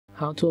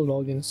how to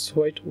log in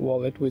Sweat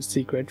Wallet with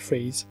secret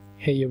phrase.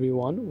 Hey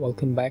everyone,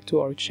 welcome back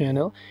to our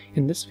channel.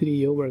 In this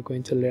video we're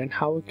going to learn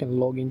how we can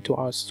log into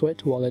our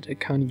Sweat Wallet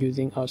account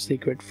using our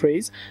secret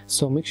phrase,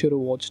 so make sure to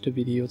watch the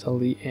video till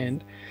the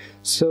end.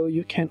 So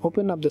you can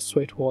open up the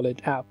Sweat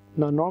Wallet app.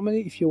 Now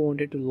normally if you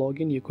wanted to log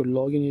in, you could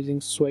log in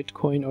using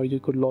Sweatcoin or you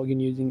could log in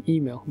using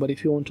email, but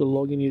if you want to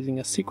log in using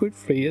a secret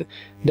phrase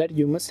that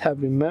you must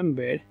have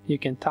remembered, you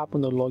can tap on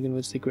the login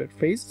with secret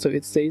phrase. So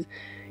it says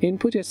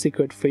input a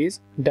secret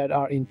phrase that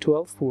are in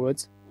 12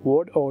 words.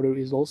 Word order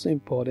is also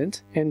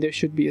important, and there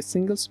should be a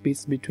single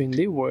space between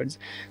the words.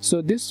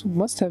 So this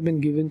must have been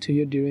given to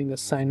you during the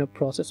sign up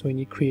process when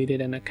you created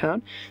an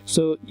account.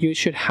 So you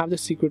should have the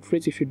secret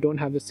phrase. If you don't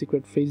have the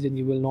secret phrase, then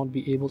you will not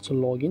be able to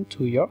log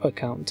into your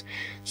account.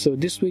 So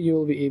this way you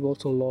will be able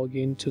to log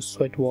into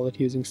Sweat Wallet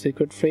using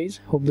secret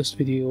phrase. Hope this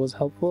video was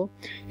helpful.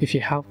 If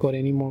you have got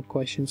any more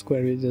questions,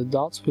 queries, or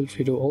doubts, feel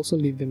free to also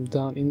leave them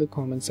down in the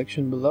comment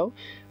section below.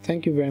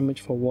 Thank you very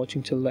much for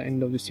watching till the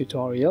end of this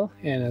tutorial,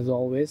 and as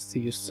always, see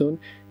you soon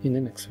in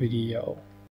the next video.